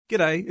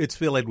G'day, it's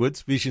Phil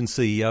Edwards, Vision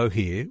CEO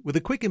here, with a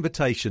quick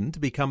invitation to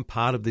become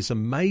part of this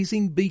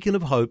amazing beacon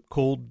of hope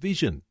called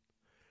Vision.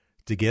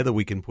 Together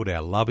we can put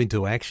our love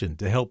into action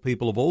to help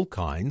people of all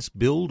kinds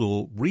build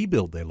or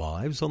rebuild their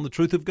lives on the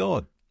truth of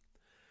God.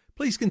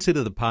 Please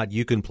consider the part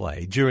you can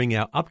play during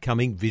our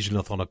upcoming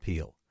Visionathon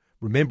appeal,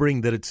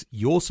 remembering that it's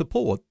your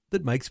support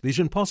that makes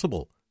Vision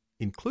possible,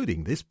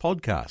 including this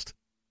podcast.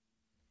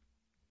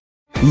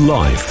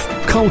 Life,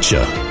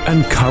 culture,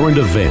 and current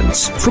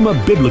events from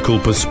a biblical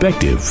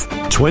perspective.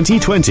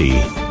 2020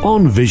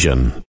 on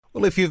Vision.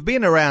 Well, if you've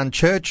been around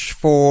church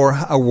for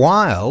a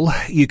while,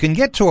 you can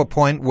get to a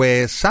point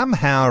where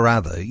somehow or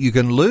other you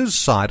can lose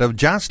sight of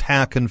just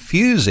how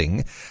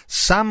confusing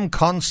some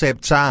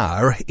concepts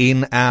are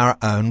in our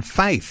own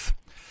faith.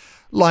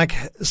 Like,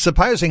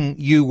 supposing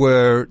you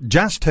were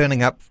just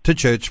turning up to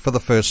church for the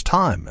first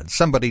time and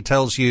somebody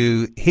tells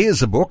you,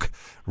 here's a book,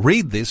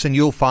 read this and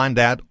you'll find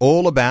out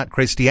all about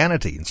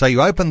Christianity. And so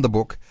you open the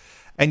book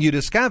and you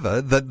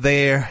discover that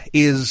there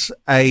is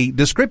a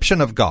description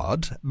of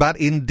God, but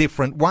in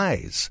different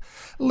ways.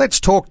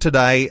 Let's talk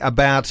today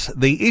about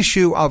the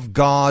issue of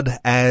God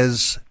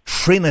as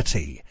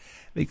Trinity,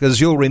 because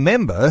you'll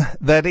remember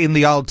that in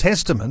the Old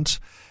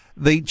Testament,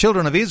 the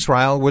children of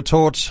Israel were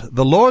taught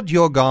the Lord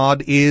your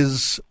God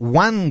is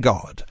one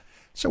God.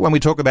 So when we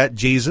talk about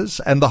Jesus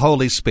and the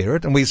Holy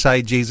Spirit, and we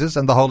say Jesus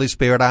and the Holy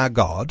Spirit are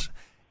God,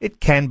 it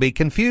can be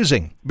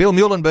confusing. Bill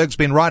Muehlenberg's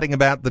been writing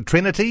about the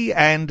Trinity,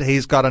 and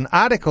he's got an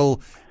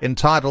article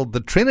entitled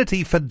The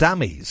Trinity for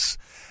Dummies.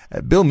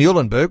 Bill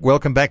Muehlenberg,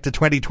 welcome back to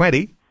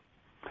 2020.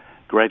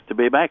 Great to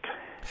be back.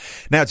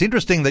 Now, it's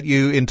interesting that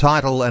you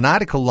entitle an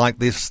article like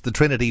this, The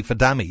Trinity for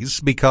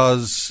Dummies,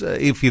 because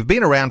if you've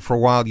been around for a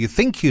while, you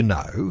think you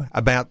know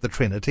about the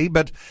Trinity,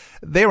 but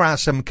there are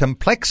some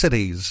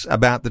complexities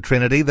about the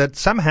Trinity that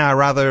somehow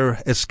or other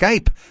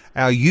escape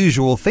our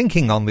usual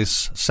thinking on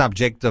this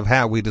subject of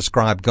how we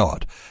describe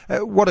God.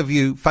 What have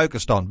you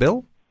focused on,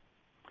 Bill?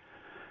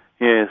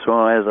 Yes,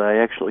 well, as I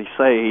actually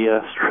say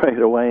straight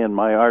away in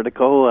my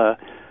article,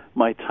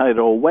 my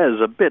title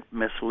was a bit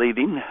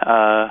misleading,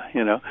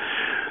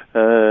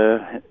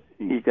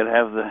 you could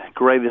have the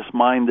greatest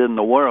mind in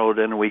the world,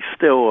 and we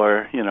still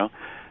are,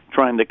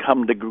 trying to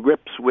come to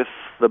grips with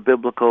the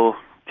biblical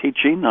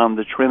teaching on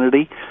the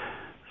Trinity.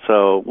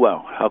 So,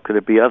 well, how could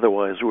it be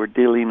otherwise? We're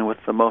dealing with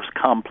the most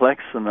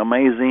complex and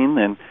amazing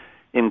and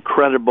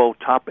incredible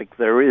topic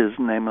there is,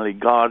 namely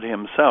God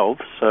Himself.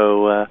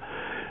 So,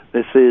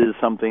 this is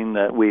something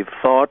that we've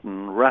thought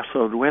and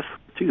wrestled with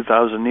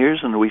 2,000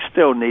 years, and we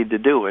still need to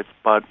do it,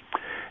 but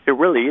it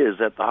really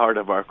is at the heart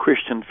of our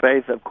Christian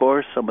faith, of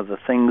course. Some of the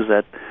things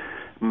that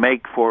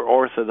make for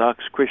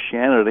Orthodox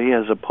Christianity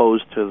as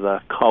opposed to the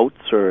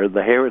cults or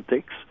the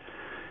heretics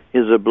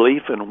is a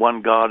belief in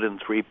one God in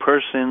three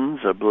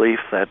persons, a belief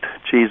that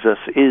Jesus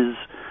is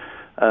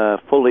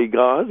fully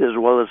God as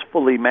well as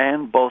fully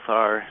man. Both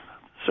are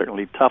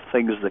certainly tough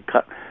things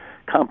to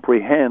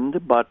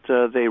comprehend, but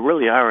they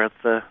really are at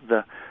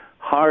the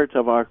heart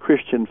of our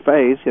Christian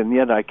faith, and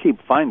yet I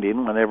keep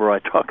finding, whenever I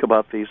talk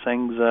about these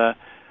things,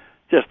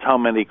 just how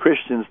many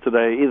Christians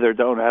today either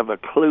don't have a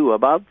clue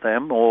about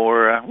them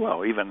or,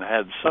 even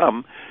had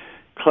some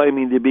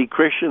claiming to be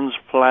Christians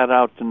flat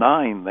out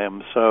denying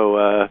them.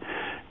 So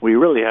we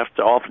really have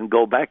to often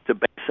go back to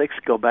basics,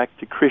 go back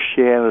to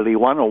Christianity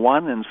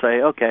 101 and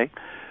say, okay,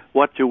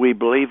 what do we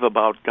believe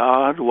about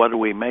God? What do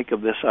we make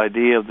of this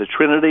idea of the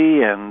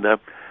Trinity? And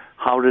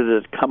how did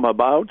it come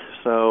about?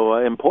 So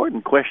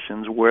important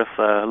questions worth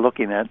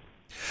looking at.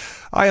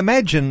 I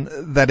imagine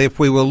that if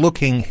we were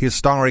looking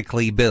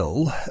historically,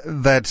 Bill,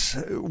 that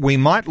we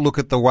might look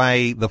at the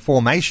way the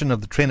formation of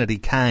the Trinity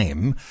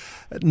came,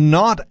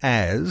 not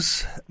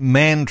as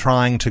man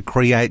trying to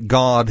create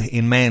God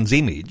in man's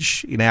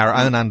image, in our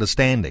own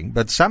understanding,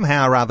 but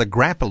somehow or other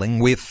grappling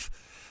with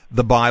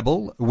the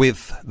Bible,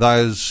 with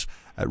those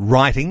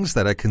writings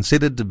that are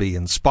considered to be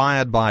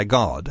inspired by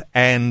God,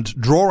 and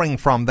drawing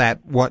from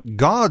that what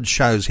God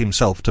shows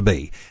Himself to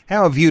be.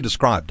 How have you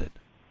described it?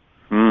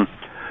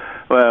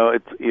 Well,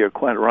 you're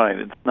quite right.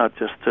 It's not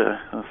just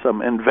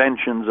some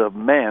inventions of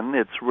men.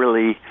 It's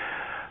really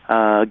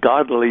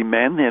godly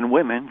men and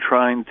women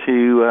trying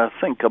to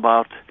think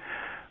about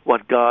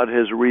what God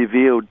has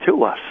revealed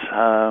to us.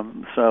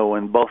 So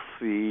in both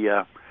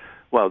the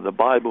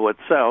Bible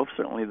itself,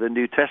 certainly the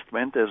New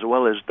Testament, as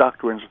well as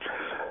doctrines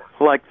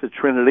like the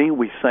Trinity,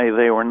 we say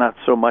they were not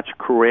so much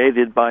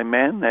created by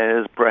men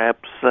as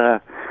perhaps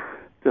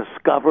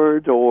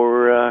discovered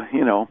or,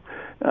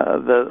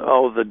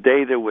 the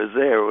data was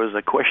there. It was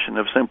a question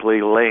of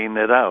simply laying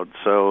it out.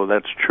 So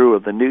that's true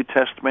of the New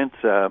Testament.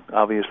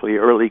 Obviously,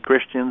 early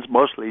Christians,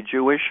 mostly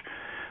Jewish,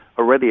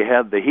 already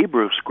had the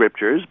Hebrew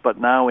Scriptures, but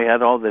now we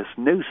had all this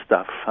new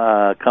stuff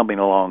coming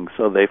along.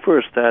 So they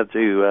first had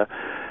to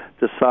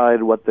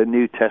decide what the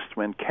New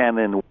Testament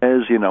canon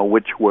was,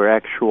 which were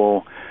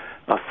actual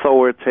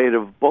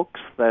authoritative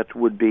books that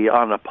would be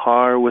on a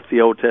par with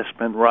the Old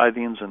Testament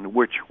writings and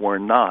which were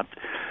not.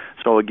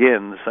 So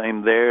again, the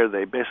same there.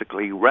 They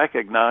basically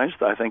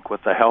recognized, I think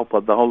with the help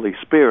of the Holy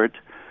Spirit,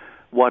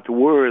 what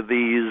were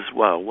these,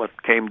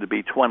 what came to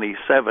be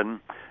 27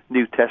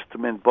 New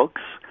Testament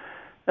books.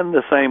 And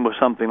the same with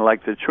something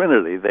like the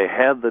Trinity. They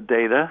had the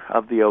data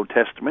of the Old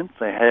Testament.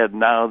 They had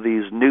now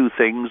these new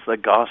things, the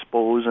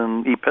Gospels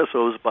and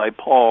epistles by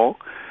Paul,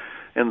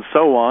 and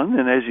so on.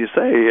 And as you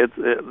say,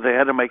 they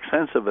had to make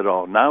sense of it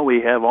all. Now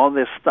we have all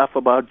this stuff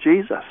about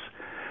Jesus.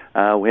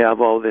 We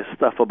have all this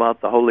stuff about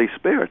the Holy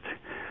Spirit.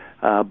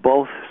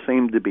 Both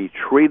seem to be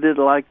treated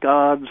like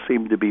God,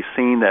 seem to be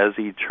seen as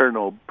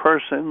eternal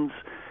persons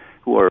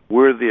who are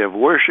worthy of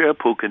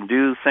worship, who can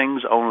do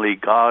things only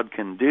God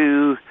can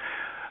do.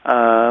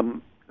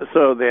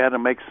 So they had to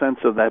make sense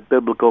of that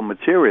biblical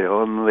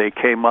material, and they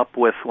came up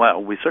with,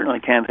 we certainly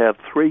can't have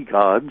three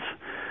gods.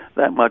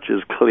 That much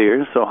is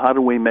clear. So how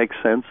do we make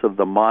sense of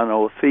the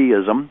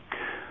monotheism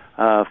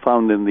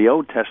found in the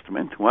Old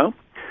Testament? Well,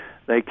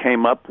 they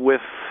came up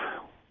with,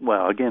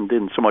 again,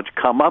 didn't so much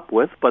come up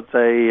with, but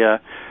they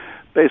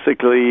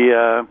basically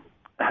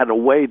had a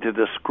way to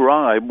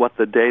describe what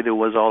the data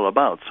was all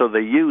about. So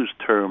they used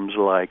terms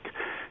like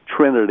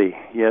Trinity.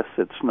 Yes,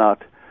 it's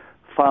not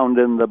found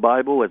in the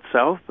Bible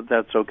itself, but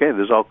that's okay.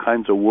 There's all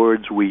kinds of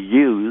words we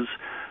use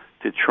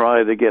to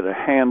try to get a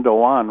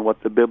handle on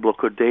what the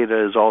biblical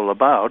data is all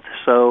about.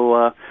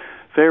 So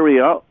very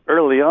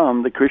early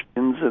on, the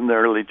Christians in the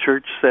early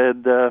church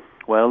said,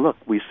 look,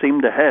 we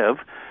seem to have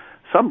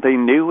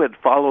something new. It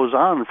follows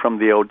on from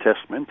the Old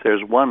Testament.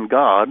 There's one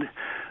God,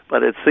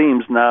 but it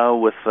seems now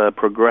with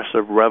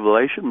progressive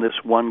revelation,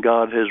 this one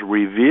God has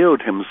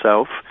revealed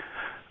himself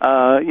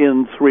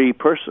in three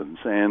persons.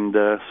 And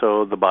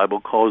so the Bible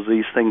calls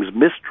these things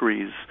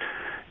mysteries.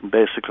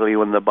 Basically,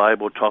 when the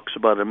Bible talks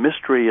about a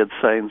mystery, it's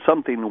saying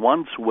something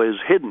once was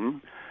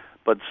hidden,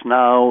 but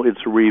now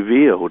it's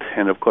revealed.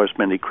 And, of course,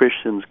 many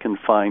Christians can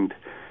find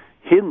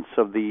hints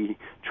of the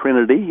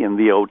Trinity in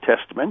the Old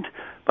Testament,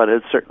 but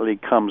it certainly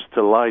comes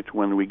to light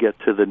when we get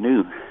to the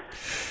New.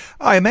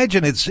 I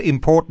imagine it's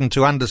important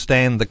to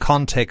understand the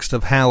context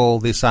of how all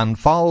this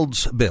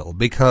unfolds, Bill,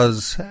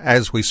 because,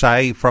 as we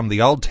say from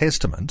the Old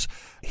Testament,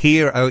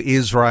 "Hear, O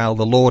Israel,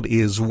 the Lord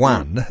is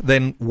one."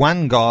 Then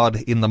one God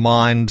in the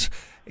mind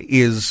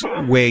is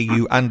where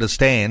you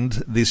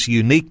understand this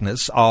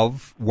uniqueness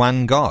of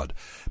one God.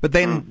 But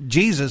then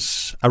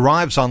Jesus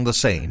arrives on the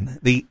scene,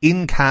 the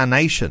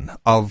incarnation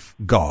of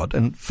God,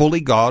 and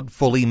fully God,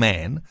 fully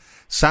man.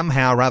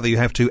 Somehow or other you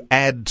have to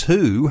add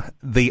to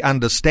the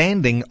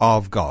understanding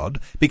of God,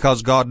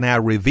 because God now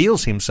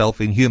reveals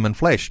himself in human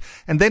flesh.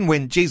 And then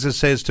when Jesus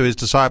says to his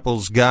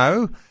disciples,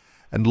 "Go,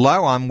 and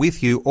lo, I'm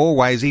with you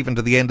always, even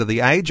to the end of the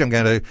age. I'm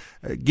going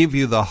to give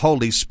you the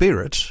Holy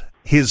Spirit,"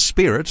 his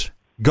Spirit,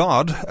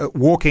 God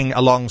walking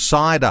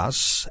alongside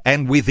us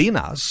and within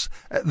us,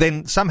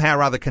 then somehow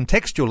or other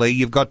contextually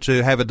you've got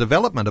to have a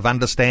development of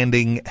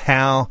understanding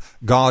how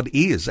God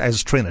is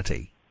as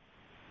Trinity.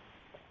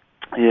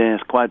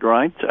 Yes, quite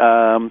right.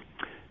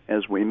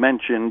 As we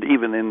mentioned,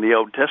 even in the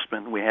Old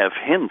Testament, we have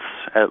hints,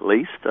 at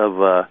least,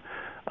 of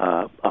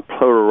a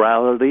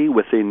plurality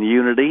within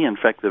unity. In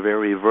fact, the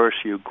very verse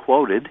you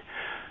quoted,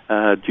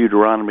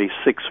 Deuteronomy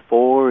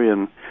 6:4,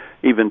 and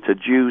even to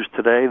Jews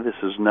today, this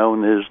is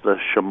known as the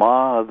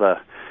Shema,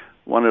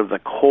 one of the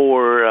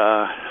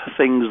core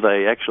things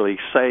they actually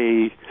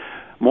say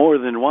more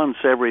than once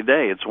every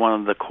day. It's one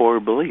of the core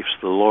beliefs.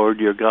 The Lord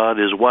your God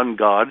is one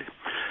God.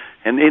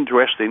 And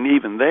interesting,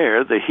 even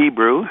there, the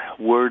Hebrew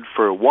word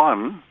for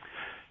one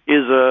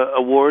is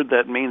a word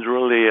that means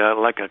really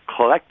like a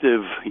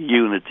collective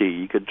unity.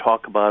 You could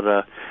talk about,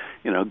 go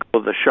to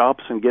the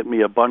shops and get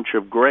me a bunch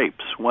of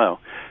grapes. Well,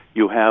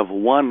 you have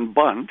one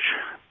bunch,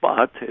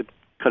 but it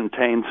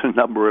contains a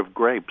number of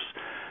grapes.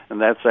 And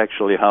that's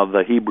actually how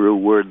the Hebrew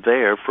word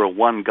there for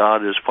one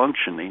God is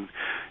functioning.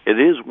 It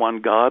is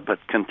one God, but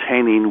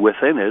containing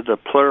within it a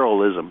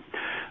pluralism.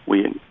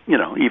 We,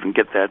 even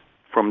get that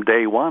from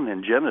day one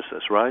in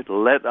Genesis, right?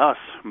 Let us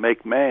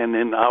make man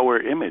in our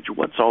image.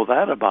 What's all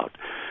that about?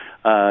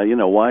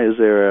 Why is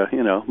there,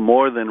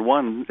 more than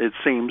one, it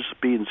seems,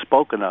 being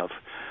spoken of?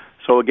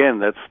 So again,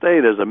 that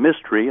stayed as a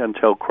mystery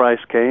until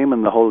Christ came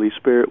and the Holy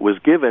Spirit was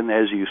given,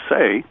 as you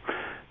say,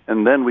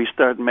 and then we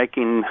start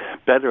making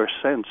better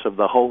sense of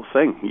the whole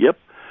thing. Yep,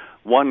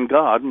 one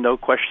God, no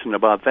question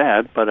about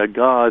that, but a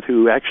God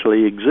who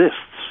actually exists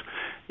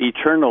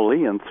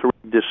eternally in three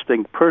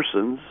distinct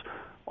persons,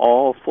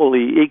 all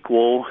fully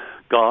equal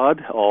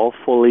God, all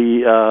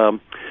fully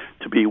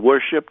to be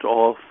worshipped,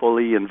 all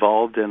fully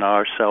involved in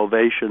our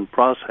salvation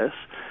process.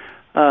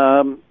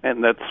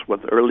 And that's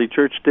what the early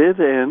church did,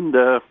 and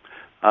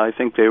I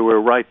think they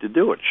were right to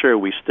do it. Sure,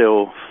 we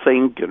still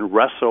think and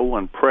wrestle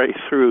and pray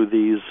through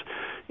these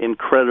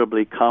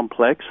incredibly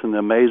complex and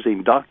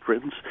amazing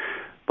doctrines,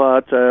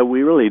 but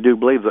we really do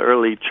believe the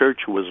early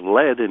church was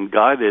led and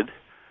guided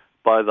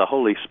by the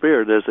Holy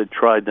Spirit as it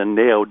tried to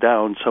nail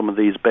down some of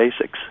these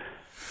basics.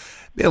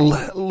 Bill,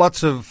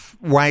 lots of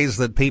ways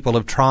that people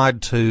have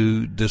tried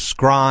to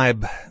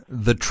describe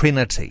the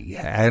Trinity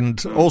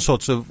and all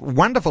sorts of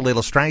wonderful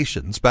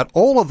illustrations, but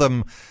all of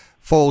them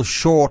falls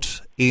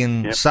short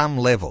in some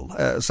level.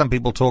 Some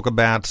people talk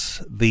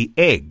about the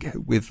egg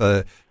with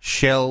a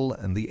shell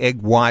and the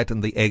egg white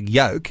and the egg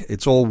yolk.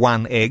 It's all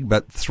one egg,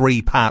 but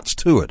 3 parts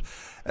to it.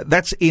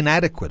 That's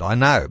inadequate, I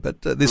know,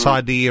 but this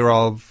idea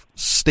of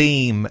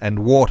steam and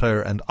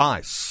water and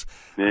ice,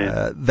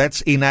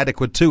 that's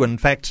inadequate too. In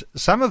fact,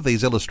 some of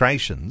these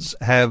illustrations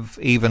have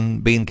even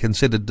been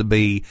considered to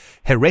be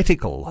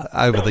heretical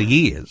over the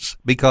years,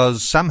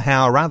 because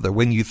somehow or other,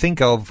 when you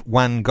think of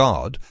one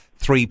God,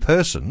 3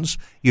 persons,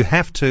 you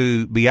have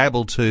to be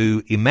able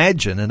to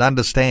imagine and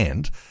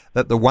understand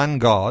that the one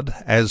God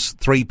as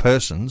 3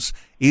 persons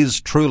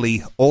is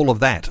truly all of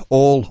that,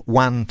 all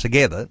one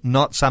together,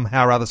 not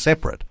somehow or other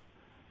separate.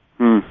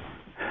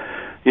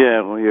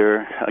 Yeah, well,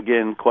 you're,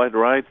 again, quite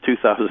right.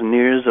 2,000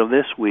 years of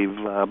this, we've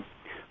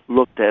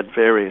looked at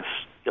various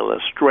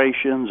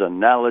illustrations,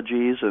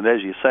 analogies, and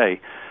as you say,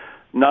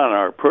 none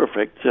are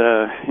perfect.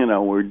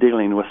 We're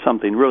dealing with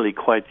something really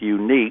quite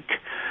unique,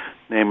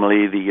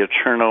 namely the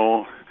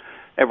eternal,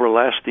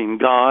 everlasting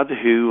God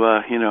who,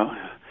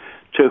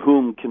 to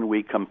whom can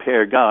we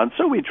compare God?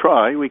 So we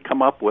try. We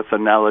come up with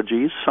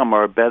analogies. Some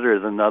are better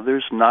than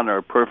others. None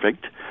are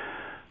perfect.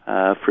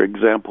 For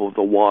example,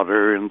 the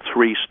water in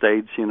 3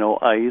 states,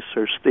 ice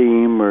or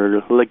steam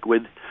or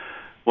liquid.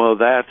 Well,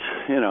 that,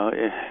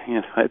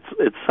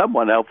 it's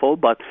somewhat helpful,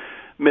 but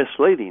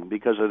misleading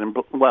because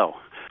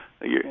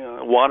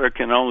water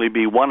can only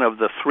be one of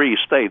the 3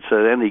 states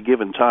at any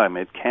given time.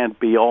 It can't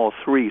be all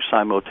 3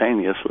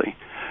 simultaneously.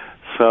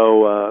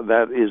 So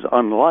that is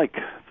unlike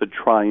the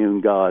triune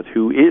God,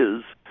 who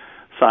is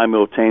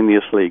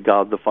simultaneously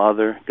God the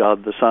Father,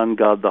 God the Son,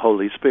 God the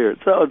Holy Spirit.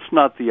 So it's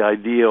not the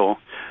ideal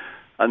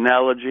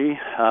analogy.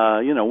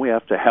 We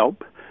have to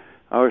help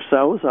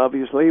ourselves.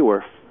 Obviously,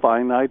 we're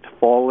finite,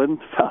 fallen,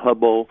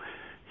 fallible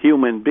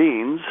human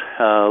beings.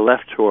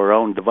 Left to our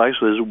own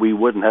devices, we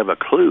wouldn't have a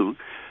clue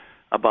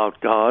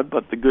about God.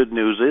 But the good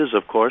news is,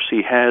 of course,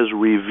 He has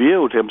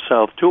revealed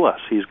Himself to us.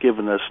 He's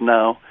given us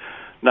now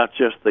not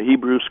just the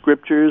Hebrew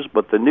Scriptures,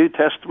 but the New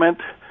Testament.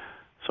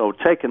 So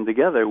taken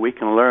together, we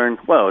can learn,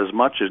 as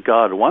much as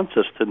God wants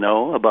us to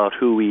know about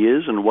who He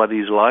is and what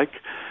He's like,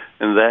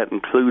 and that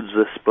includes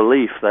this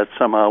belief that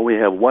somehow we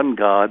have one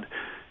God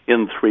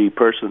in 3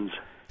 persons.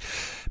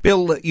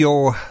 Bill,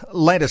 your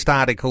latest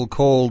article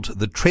called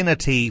The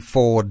Trinity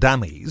for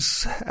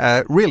Dummies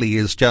really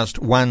is just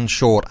one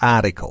short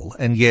article,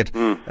 and yet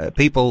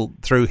people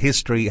through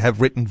history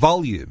have written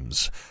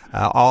volumes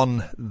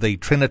on the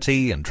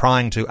Trinity and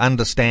trying to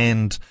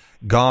understand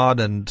God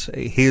and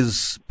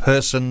His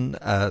person,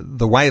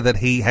 the way that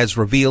He has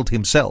revealed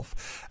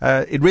Himself.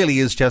 It really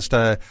is just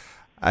an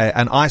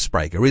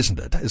icebreaker, isn't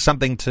it? It's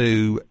something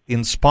to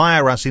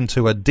inspire us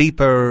into a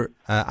deeper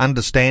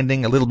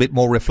understanding, a little bit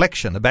more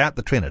reflection about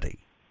the Trinity.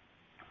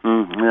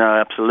 Yeah,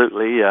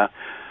 absolutely.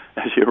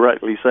 As you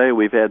rightly say,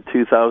 we've had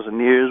 2,000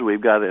 years.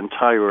 We've got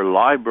entire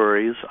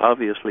libraries,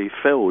 obviously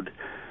filled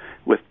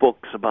with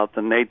books about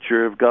the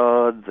nature of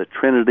God, the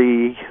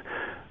Trinity,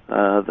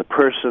 the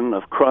person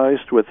of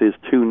Christ with His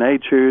 2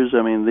 natures.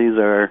 I mean, these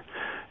are,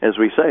 as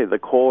we say, the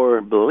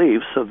core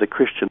beliefs of the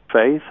Christian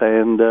faith,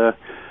 and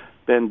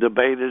been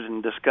debated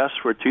and discussed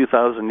for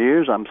 2,000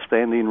 years. I'm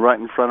standing right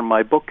in front of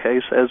my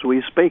bookcase as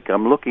we speak.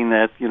 I'm looking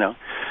at,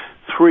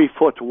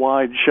 3-foot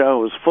wide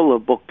shelves full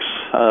of books,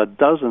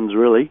 dozens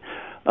really,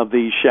 of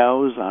these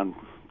shelves on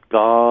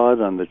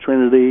God, on the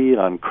Trinity,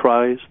 on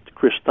Christ,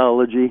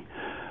 Christology,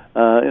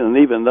 and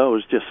even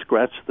those just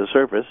scratch the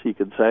surface, you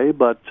could say.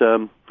 But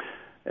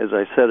as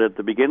I said at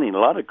the beginning, a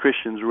lot of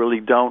Christians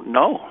really don't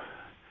know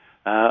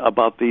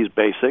about these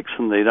basics,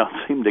 and they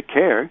don't seem to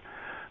care.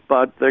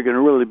 But they're going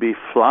to really be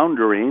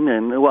floundering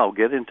and,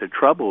 get into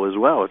trouble as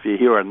well. If you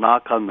hear a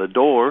knock on the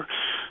door,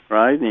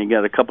 right, and you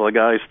got a couple of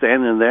guys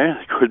standing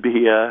there, it could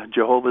be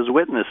Jehovah's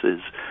Witnesses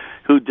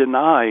who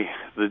deny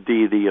the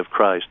deity of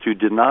Christ, who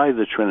deny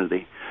the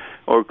Trinity.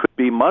 Or it could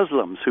be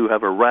Muslims who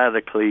have a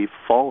radically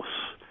false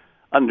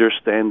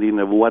understanding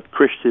of what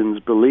Christians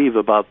believe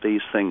about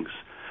these things.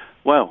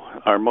 Well,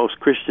 are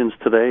most Christians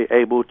today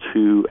able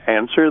to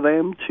answer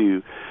them,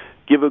 to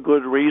give a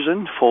good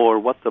reason for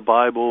what the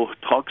Bible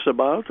talks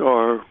about,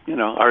 or,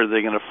 are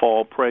they going to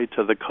fall prey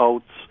to the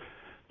cults,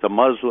 the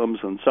Muslims,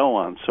 and so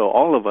on? So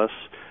all of us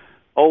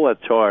owe it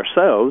to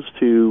ourselves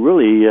to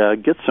really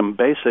get some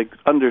basic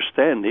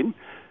understanding,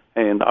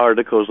 and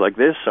articles like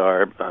this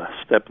are a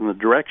step in the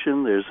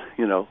direction. There's,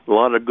 a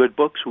lot of good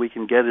books we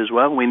can get as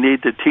well. We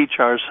need to teach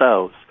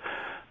ourselves.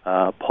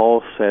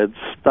 Paul said,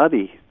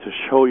 study to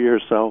show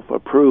yourself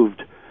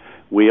approved.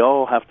 We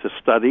all have to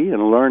study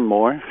and learn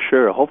more.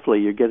 Sure, hopefully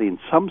you're getting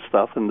some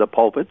stuff in the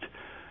pulpit,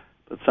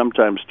 but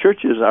sometimes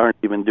churches aren't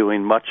even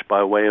doing much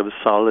by way of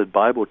solid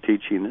Bible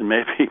teaching, and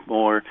maybe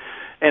more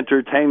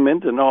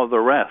entertainment and all the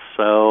rest.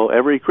 So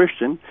every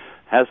Christian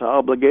has an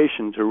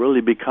obligation to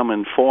really become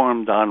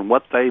informed on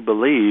what they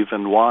believe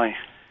and why.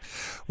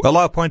 Well,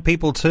 I'll point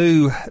people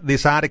to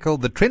this article,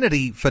 The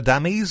Trinity for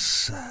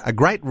Dummies, a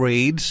great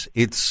read.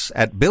 It's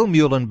at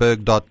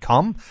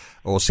billmuhlenberg.com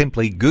or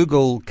simply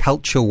Google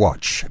Culture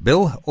Watch.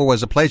 Bill,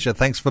 always a pleasure.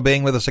 Thanks for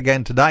being with us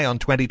again today on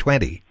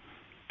 2020.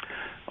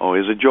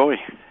 Always a joy.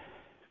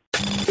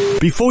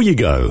 Before you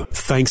go,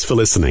 thanks for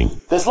listening.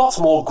 There's lots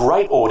more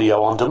great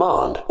audio on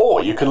demand,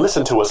 or you can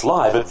listen to us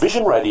live at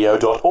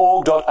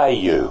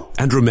visionradio.org.au.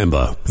 And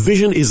remember,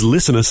 Vision is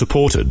listener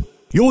supported.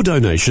 Your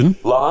donation,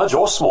 large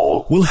or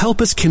small, will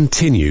help us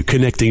continue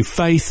connecting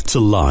faith to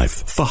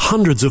life for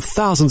hundreds of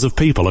thousands of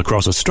people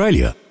across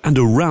Australia and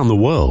around the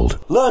world.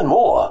 Learn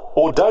more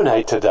or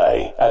donate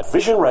today at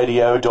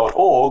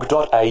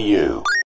visionradio.org.au.